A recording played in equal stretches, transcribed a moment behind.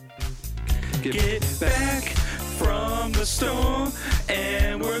get back from the storm,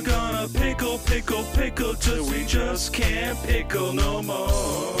 and we're gonna pickle till we just can't pickle no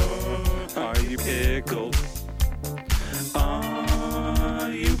more. Are you pickled? Are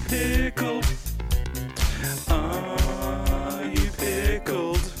you pickled? Are you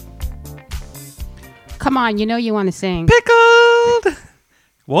pickled? Come on, you know you want to sing. Pickled.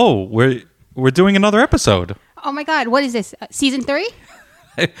 Whoa, we're doing another episode. Oh my God, what is this? Season 3?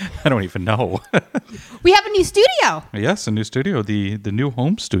 I don't even know. We have a new studio. Yes, a new studio, the new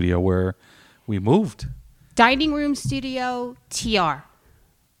home studio where we moved. Dining room studio TR.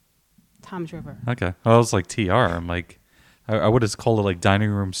 Tom's River. Okay, I was like TR. I'm like, I would have called it like dining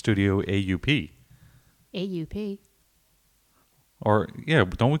room studio AUP. AUP. Or yeah,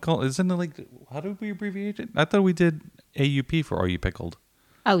 don't we call? Isn't it like? How do we abbreviate it? I thought we did AUP for Are You Pickled?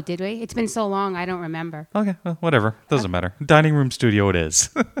 Oh, did we? It's been so long, I don't remember. Okay, well, whatever. Doesn't matter. Dining room studio it is.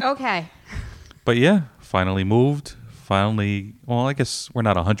 Okay. But yeah, finally moved. Finally, well, I guess we're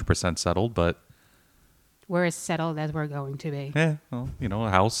not 100% settled, but We're as settled as we're going to be. yeah, well, you know, a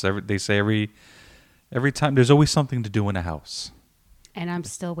house. They say every time there's always something to do in a house. And I'm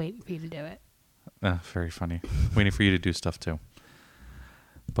still waiting for you to do it. Very funny. Waiting for you to do stuff too.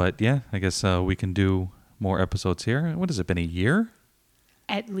 But yeah, I guess we can do more episodes here. What has it been, a year?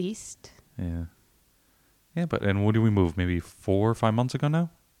 At least. Yeah. Yeah, but and when did we move? Maybe 4 or 5 months ago now?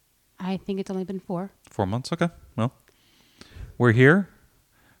 I think it's only been 4. 4 months? Okay. Well, we're here.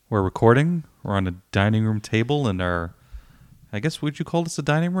 We're recording. We're on a dining room table in our, I guess, would you call this a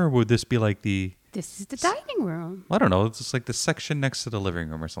dining room? Or would this be like the, This is the dining room. I don't know, it's just like the section next to the living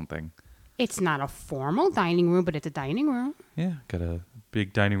room or something. It's not a formal dining room, but it's a dining room. Yeah, got a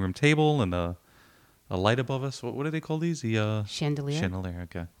big dining room table and a light above us. What do they call these? The Chandelier. Chandelier,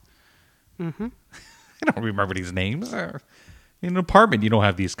 okay. Mm-hmm. I don't remember these names. In an apartment, you don't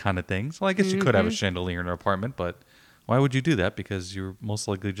have these kind of things. Well, I guess you could have a chandelier in an apartment, but why would you do that? Because you're most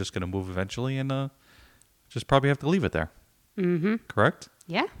likely just going to move eventually and just probably have to leave it there. Mm-hmm. Correct?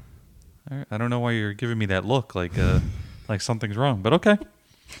 Yeah. All right. I don't know why you're giving me that look like something's wrong, but okay.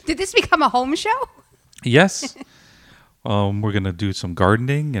 Did this become a home show? Yes. We're going to do some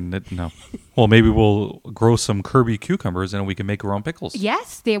gardening and no. Well, maybe we'll grow some Kirby cucumbers and we can make our own pickles.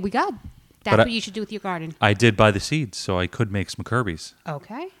 Yes, there we go. That's what you should do with your garden. I did buy the seeds, so I could make some Kirby's.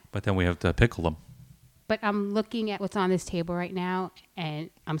 Okay. But then we have to pickle them. But I'm looking at what's on this table right now, and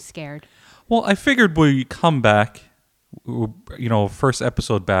I'm scared. Well, I figured we come back, first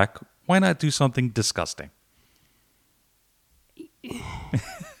episode back, why not do something disgusting?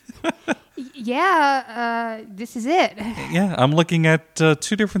 Yeah, this is it. Yeah, I'm looking at 2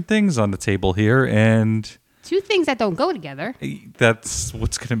 different things on the table here, and 2 things that don't go together. that's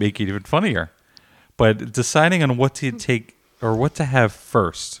what's going to make it even funnier. But deciding on what to take or what to have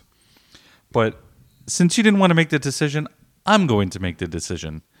first. But since you didn't want to make the decision, I'm going to make the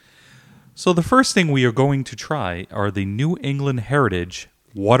decision. So the first thing we are going to try are the New England Heritage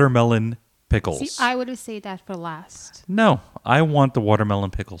watermelon pickles. See, I would have saved that for last. No, I want the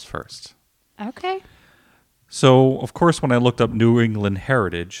watermelon pickles first. Okay. So, of course, when I looked up New England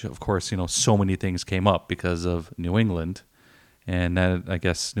Heritage, of course, so many things came up because of New England. And that, I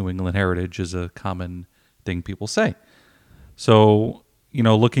guess New England Heritage is a common thing people say. So,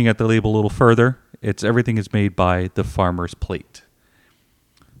 looking at the label a little further, everything is made by the Farmer's Plate.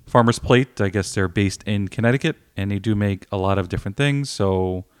 Farmer's Plate, I guess they're based in Connecticut, and they do make a lot of different things.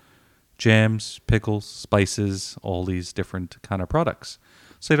 So, jams, pickles, spices, all these different kind of products.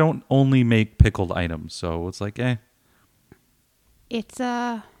 So they don't only make pickled items. So it's like, It's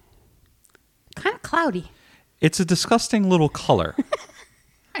kind of cloudy. It's a disgusting little color.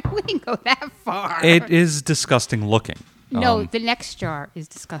 I wouldn't go that far. It is disgusting looking. No, the next jar is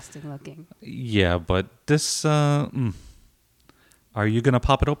disgusting looking. Yeah, but this... Are you going to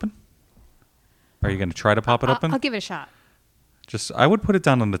pop it open? Are you going to try to pop it open? I'll give it a shot. I would put it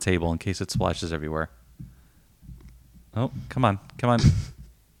down on the table in case it splashes everywhere. Oh, come on.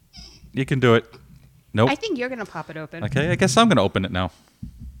 You can do it. Nope. I think you're going to pop it open. Okay, I guess I'm going to open it now.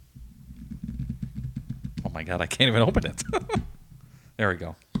 Oh my God, I can't even open it. There we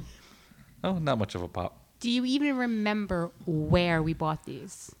go. Oh, not much of a pop. Do you even remember where we bought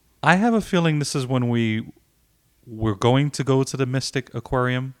these? I have a feeling this is when we were going to go to the Mystic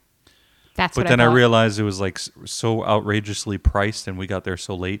Aquarium. That's but what then I I bought. realized it was like so outrageously priced and we got there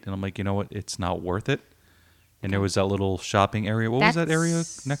so late. And I'm like, you know what? It's not worth it. And there was that little shopping area. What was that area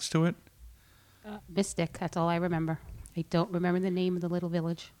next to it? Mystic. That's all I remember. I don't remember the name of the little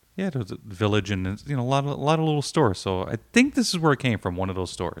village. Yeah, there was a village and a lot of little stores. So I think this is where it came from, one of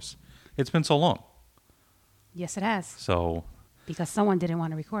those stores. It's been so long. Yes, it has. So Because someone didn't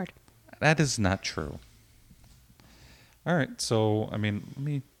want to record. That is not true. All right, so I mean, let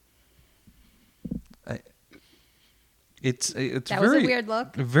me. It's That very was a weird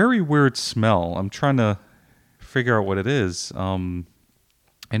look. very weird smell. I'm trying to figure out what it is.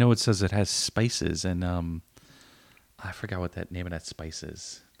 I know it says it has spices, and I forgot what that name of that spice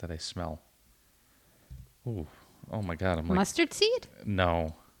is that I smell. Ooh, oh my God! I'm like, Mustard seed?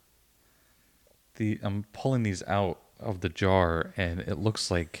 no. I'm pulling these out of the jar, and it looks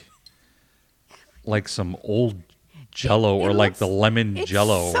like some old Jello or like the lemon It's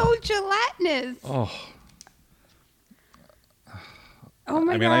Jello. so gelatinous. Oh, Oh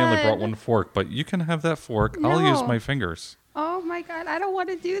my I mean, god. I only brought one fork, but you can have that fork. I'll use No. my fingers. Oh my god, I don't want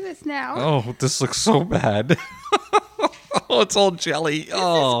to do this now. Oh, this looks so bad. Oh, it's all jelly.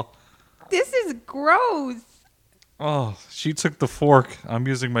 This is gross. Oh, she took the fork. I'm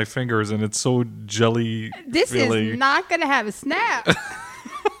using my fingers, and it's so jelly. This feely. is not going to have a snap.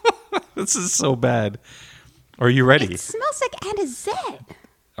 This is so bad. Are you ready? It smells like anisette.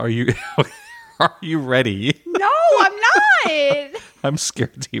 Are you? Are you ready? No, I'm not. I'm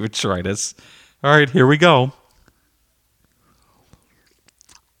scared to even try this. All right, here we go.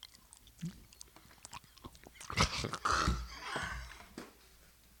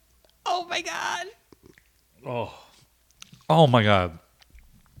 Oh my god. Oh my God.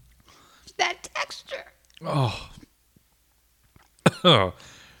 That texture.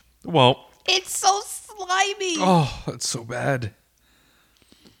 Well, It's so slimy. oh, that's so bad.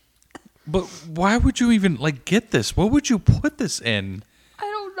 But why would you even get this? What would you put this in? I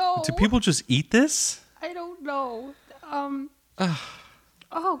don't know. Do people just eat this? I don't know.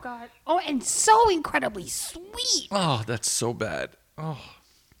 Oh god. Oh, and so incredibly sweet. Oh, that's so bad. Oh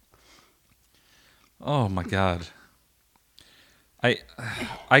my God.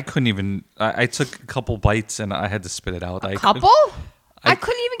 I couldn't even. I took a couple bites and I had to spit it out. Couple? I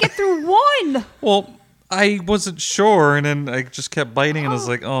couldn't even get through one. Well, I wasn't sure, and then I just kept biting, and I was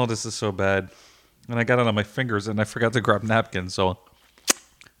like, "Oh, this is so bad." And I got it on my fingers, and I forgot to grab napkins. So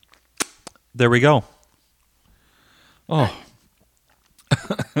there we go. Oh.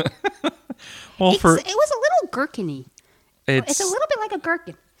 Well, It was a little gherkiny. It's a little bit like a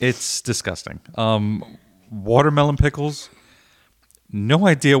gherkin. It's disgusting. Watermelon pickles. No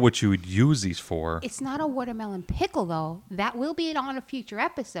idea what you would use these for. It's not a watermelon pickle, though. That will be on a future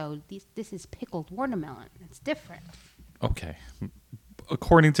episode. This is pickled watermelon. It's different. Okay.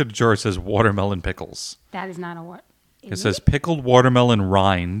 According to the jar, it says watermelon pickles. That is not a what. It says pickled watermelon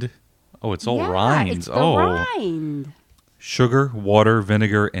rind. Oh, it's all rinds. It's the Oh, rind. sugar, water,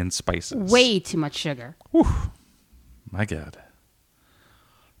 vinegar, and spices. Way too much sugar. My God.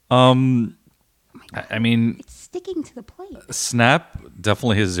 I mean, It's sticking to the plate. snap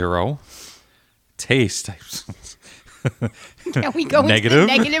definitely is 0. Taste. Can we go Negative?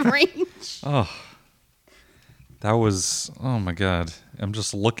 into the negative range? That was, oh my God. I'm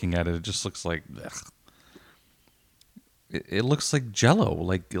just looking at it. It just looks like, ugh. It looks like Jello,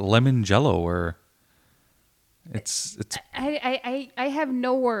 like lemon Jello, or it's. I have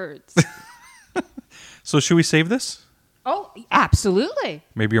no words. So should we save this? Oh, absolutely.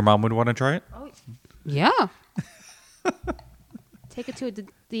 Maybe your mom would want to try it. Oh, yeah. Take it to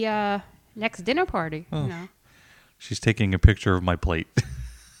the next dinner party. You know, She's taking a picture of my plate.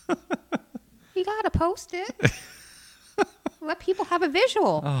 you gotta post it. Let people have a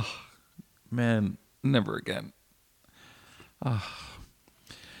visual. Man, never again. All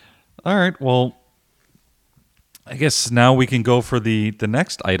right, well, I guess now we can go for the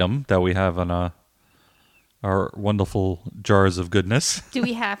next item that we have on our wonderful jars of goodness. Do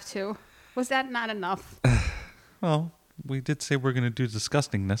we have to? Was that not enough? Well, we did say we're going to do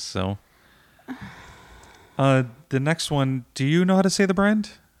disgustingness, so. The next one, do you know how to say the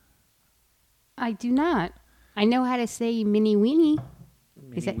brand? I do not. I know how to say mini weenie.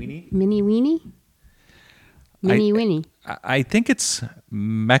 Is that weenie? mini weenie? Mini weenie. I think it's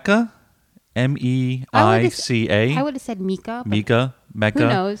Mecca, MEICA. I would have said Mika. But Mecca. who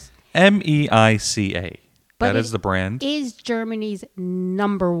knows? MEICA. But That is the brand. Is Germany's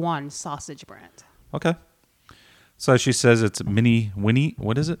 #1 sausage brand. Okay. So she says it's Mini Winnie.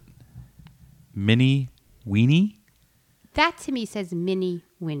 What is it? Mini Weenie? That to me says mini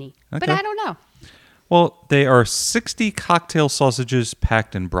Winnie. But Okay. I don't know. Well, they are 60 cocktail sausages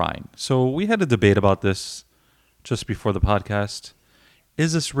packed in brine. So we had a debate about this just before the podcast.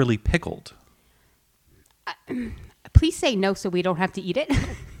 Is this really pickled? Please say no so we don't have to eat it.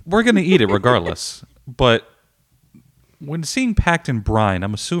 We're going to eat it regardless. But when seeing packed in brine,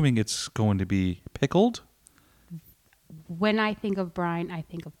 I'm assuming it's going to be pickled. When I think of brine, I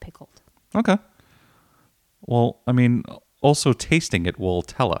think of pickled. Okay. Well, I mean, also tasting it will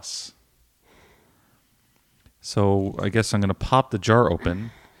tell us. So I guess I'm going to pop the jar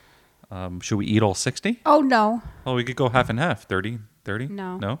open. Should we eat all 60? Oh, no. Oh, we could go half and half. 30? 30?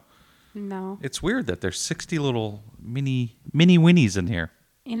 No. No? No. It's weird that there's 60 little mini winnies in here.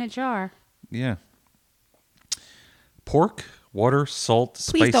 In a jar. Yeah. Pork, water, salt,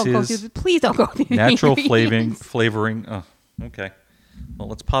 Please don't go through spices, please don't go through the natural ingredients. flavoring. Oh, okay. Well,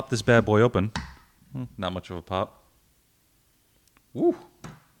 let's pop this bad boy open. Not much of a pop. Woo.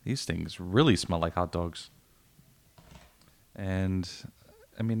 These things really smell like hot dogs. And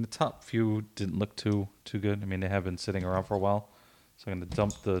I mean, the top few didn't look too good. I mean, they have been sitting around for a while. So I'm going to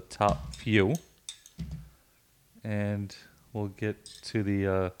dump the top few. And we'll get to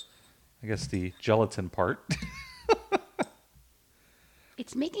the, I guess, the gelatin part.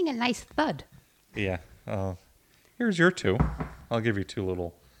 It's making a nice thud. Yeah. Here's your two. I'll give you two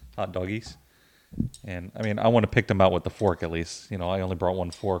little hot doggies. And, I mean, I want to pick them out with the fork at least. You know, I only brought one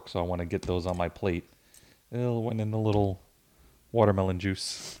fork, so I want to get those on my plate. It went in the little watermelon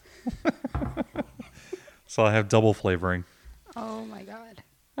juice. So I have double flavoring. Oh, my God.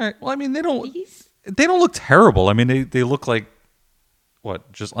 All right. Well, I mean, they don't These? look terrible. I mean, they look like,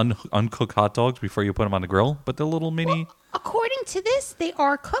 what, just uncooked hot dogs before you put them on the grill? But they're little mini... Well, according to this, they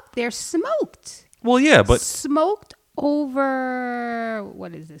are cooked. They're smoked. Well, yeah, but... Smoked over,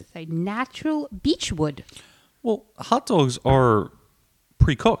 what is this? A natural beech wood. Well, hot dogs are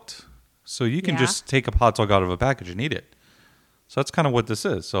pre-cooked. So you can Yeah. just take a hot dog out of a package and eat it. So that's kind of what this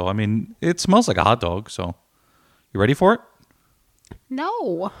is. So, I mean, it smells like a hot dog. So, you ready for it?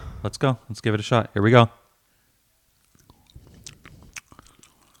 No. Let's go. Let's give it a shot. Here we go.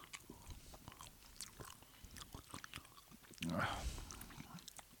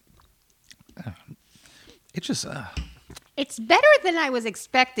 It just... It's better than I was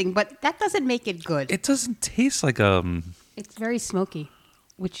expecting, but that doesn't make it good. it doesn't taste like... It's very smoky,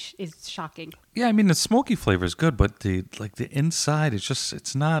 which is shocking. Yeah, I mean, the smoky flavor is good, but the inside,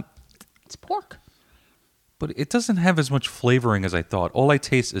 it's not... It's pork. But it doesn't have as much flavoring as I thought. All I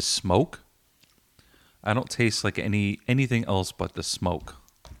taste is smoke. I don't taste like anything else but the smoke.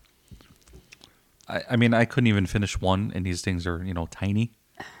 I mean, I couldn't even finish one, and these things are, tiny.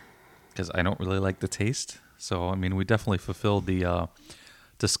 Because I don't really like the taste. So, I mean, we definitely fulfilled the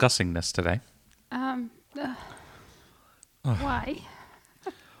disgussingness today. Why?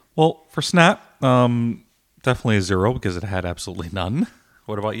 Well, for Snap, definitely a 0 because it had absolutely none.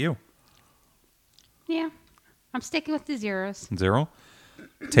 What about you? Yeah, I'm sticking with the zeros. 0.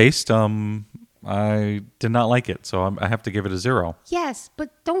 Taste, I did not like it, so I have to give it a 0. Yes,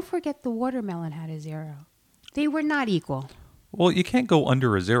 but don't forget the watermelon had a 0. They were not equal. Well, you can't go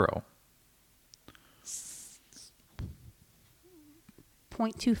under a 0.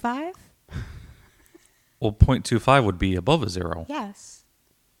 0.25? Well, 0.25 would be above a 0. Yes.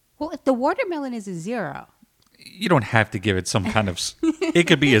 Well, if the watermelon is a 0. You don't have to give it some kind of... It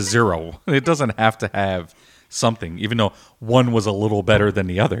could be a 0. It doesn't have to have something, even though one was a little better than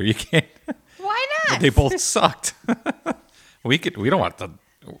the other. You can't... Why not? They both sucked. We don't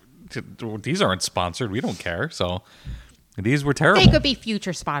want these aren't sponsored. We don't care. So these were terrible. They could be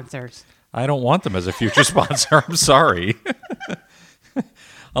future sponsors. I don't want them as a future sponsor. I'm sorry.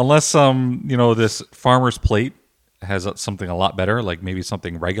 Unless this Farmer's Plate has something a lot better, like maybe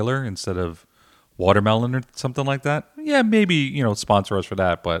something regular instead of watermelon or something like that. Yeah, maybe, sponsor us for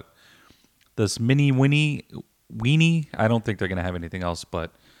that, but this mini weenie, I don't think they're going to have anything else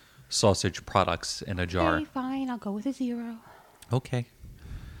but sausage products in a jar. Okay, fine. I'll go with a 0. Okay.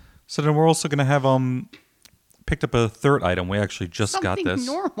 So then we're also going to have picked up a third item. We actually just got Something this.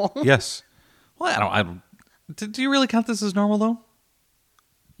 normal. Yes. Well, I don't. Do you really count this as normal though?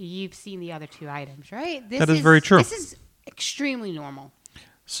 You've seen the other 2 items, right? That is very true. This is extremely normal.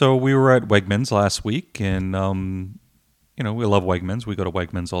 So we were at Wegmans last week, and we love Wegmans. We go to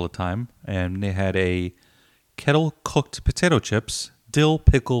Wegmans all the time, and they had a kettle cooked potato chips, dill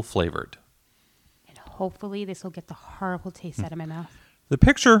pickle flavored. And hopefully this will get the horrible taste out of my mouth. The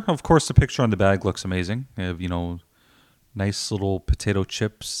picture on the bag looks amazing. They have, nice little potato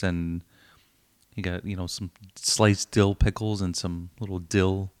chips, and you got, some sliced dill pickles and some little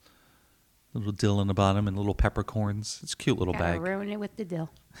dill on the bottom and little peppercorns. It's a cute little Gotta bag. ruin it with the dill.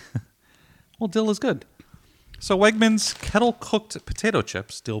 Well, dill is good. So Wegmans kettle cooked potato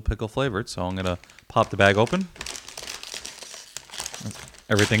chips, dill pickle flavored. So I'm gonna pop the bag open.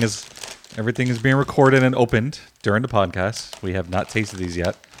 Everything is being recorded and opened during the podcast. We have not tasted these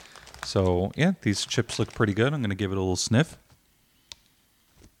yet. So yeah, these chips look pretty good. I'm gonna give it a little sniff.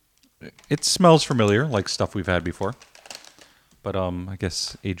 It smells familiar, like stuff we've had before. But I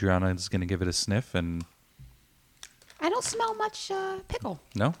guess Adriana is gonna give it a sniff and. I don't smell much pickle.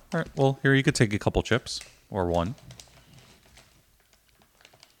 No? All right. Well, here you could take a couple chips. or one.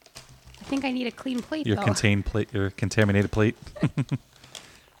 I think I need a clean plate, Your though. contaminated plate.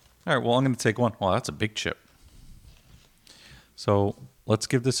 All right, well, I'm going to take one. Wow, that's a big chip. So let's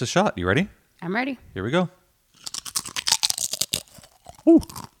give this a shot. You ready? I'm ready. Here we go. Ooh.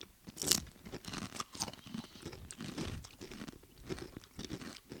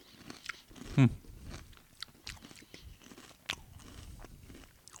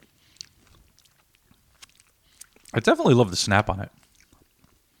 I definitely love the snap on it.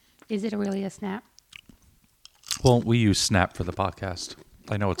 Is it really a snap? Well, we use snap for the podcast.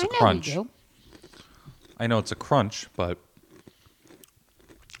 I know it's a crunch. We do. I know it's a crunch, but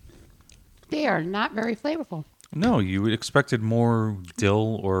They are not very flavorful. no, you expected more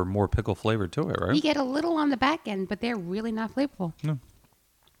dill or more pickle flavor to it, right? You get a little on the back end, but they're really not flavorful. I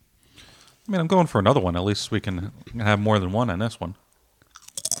mean, I'm going for another one. At least we can have more than one on this one.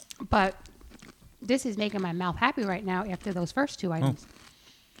 But this is making my mouth happy right now after those first two items.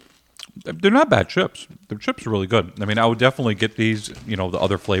 They're not bad chips. Their chips are really good. I mean, I would definitely get these, the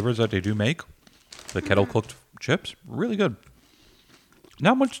other flavors that they do make. The kettle cooked chips, really good.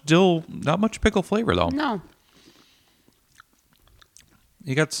 Not much dill, not much pickle flavor though. No.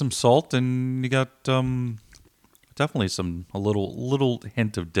 You got some salt and you got definitely a little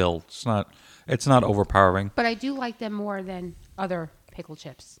hint of dill. It's not overpowering. But I do like them more than other pickle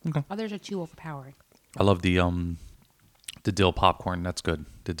chips. Okay. Others are too overpowering. I love the dill popcorn. That's good.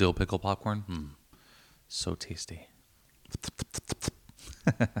 The dill pickle popcorn. So tasty.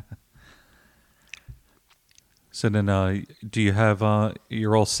 So then, do you have?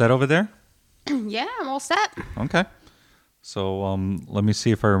 You're all set over there? Yeah, I'm all set. Okay. So let me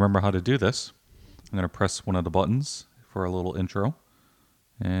see if I remember how to do this. I'm gonna press one of the buttons for a little intro,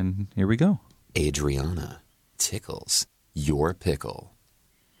 and here we go. Adriana tickles your pickle.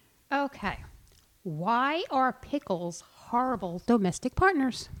 Okay. Why are pickles horrible domestic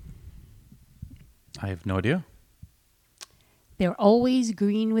partners? I have no idea. They're always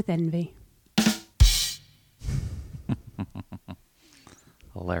green with envy.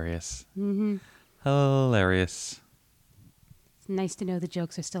 Hilarious. Mm-hmm. Hilarious. It's nice to know the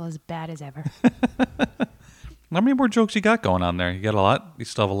jokes are still as bad as ever. How many more jokes you got going on there? You got a lot? You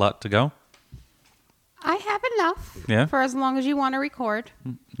still have a lot to go? I have enough Yeah? for as long as you want to record.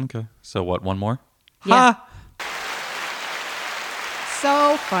 Okay. So what, one more? Yeah. Ha!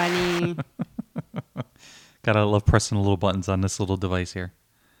 So funny. Gotta love pressing the little buttons on this little device here.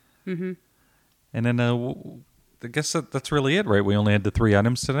 Mm-hmm. And then I guess that's really it, right? We only had the 3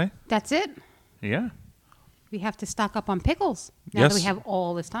 items today? That's it. Yeah. We have to stock up on pickles now Yes. that we have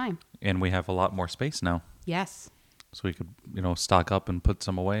all this time. And we have a lot more space now. Yes. So we could, stock up and put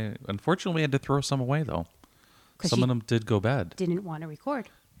some away. Unfortunately, we had to throw some away, though. 'Cause Some you of them did go bad. didn't want to record.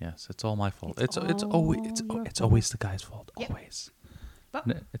 Yes, it's all my fault. It's It's all always your it's always the guy's fault. Yep. Always.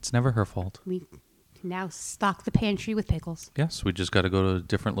 But It's never her fault. we now stock the pantry with pickles. Yes, we just got to go to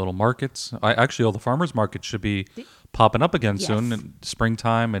different little markets. Actually, all the farmers markets should be popping up again soon Yes. in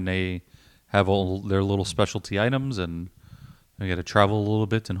springtime, and they have all their little specialty items, and we got to travel a little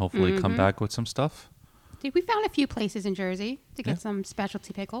bit and hopefully come back with some stuff. Dude, we found a few places in Jersey to get Yeah. some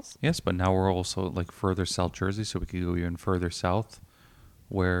specialty pickles. Yes, but now we're also like further South Jersey, so we could go even further south,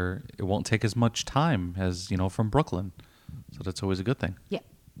 where it won't take as much time as from Brooklyn. So that's always a good thing. Yep.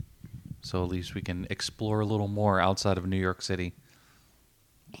 So at least we can explore a little more outside of New York City.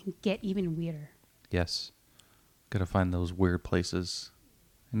 And get even weirder. Yes. Gotta find those weird places.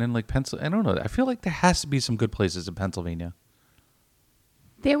 And then like I don't know. I feel like there has to be some good places in Pennsylvania.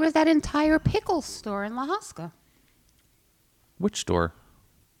 There was that entire pickle store in La Hosca. Which store?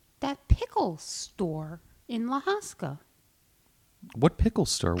 That pickle store in La Hosca. What pickle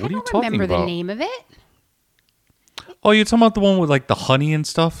store? What I are you don't talking remember about? the name of it. Oh, you're talking about the one with like the honey and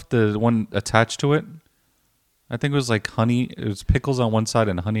stuff? The one attached to it? I think it was like honey. It was pickles on one side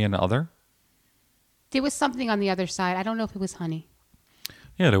and honey on the other. There was something on the other side. I don't know if it was honey.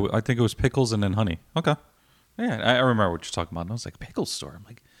 Yeah, I think it was pickles and then honey. Okay. Yeah, I remember what you're talking about. And I was like, pickle store. I'm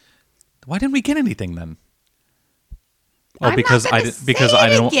like, why didn't we get anything then? Oh, I'm not because gonna I didn't say because it I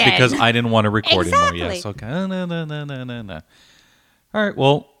didn't again. because I didn't want to record anymore. Exactly. Yes. Okay. No. All right.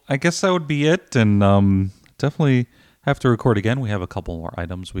 Well, I guess that would be it, and definitely have to record again. We have a couple more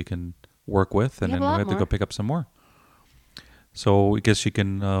items we can work with, and We have then a we lot have to go more. pick up some more. So I guess you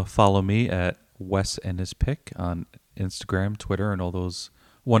can follow me at Wes and His Pick on Instagram, Twitter, and all those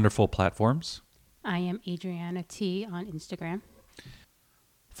wonderful platforms. I am Adriana T on Instagram.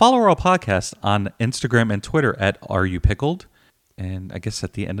 Follow our podcast on Instagram and Twitter at Are You Pickled? And I guess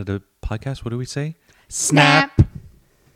at the end of the podcast, what do we say? Snap.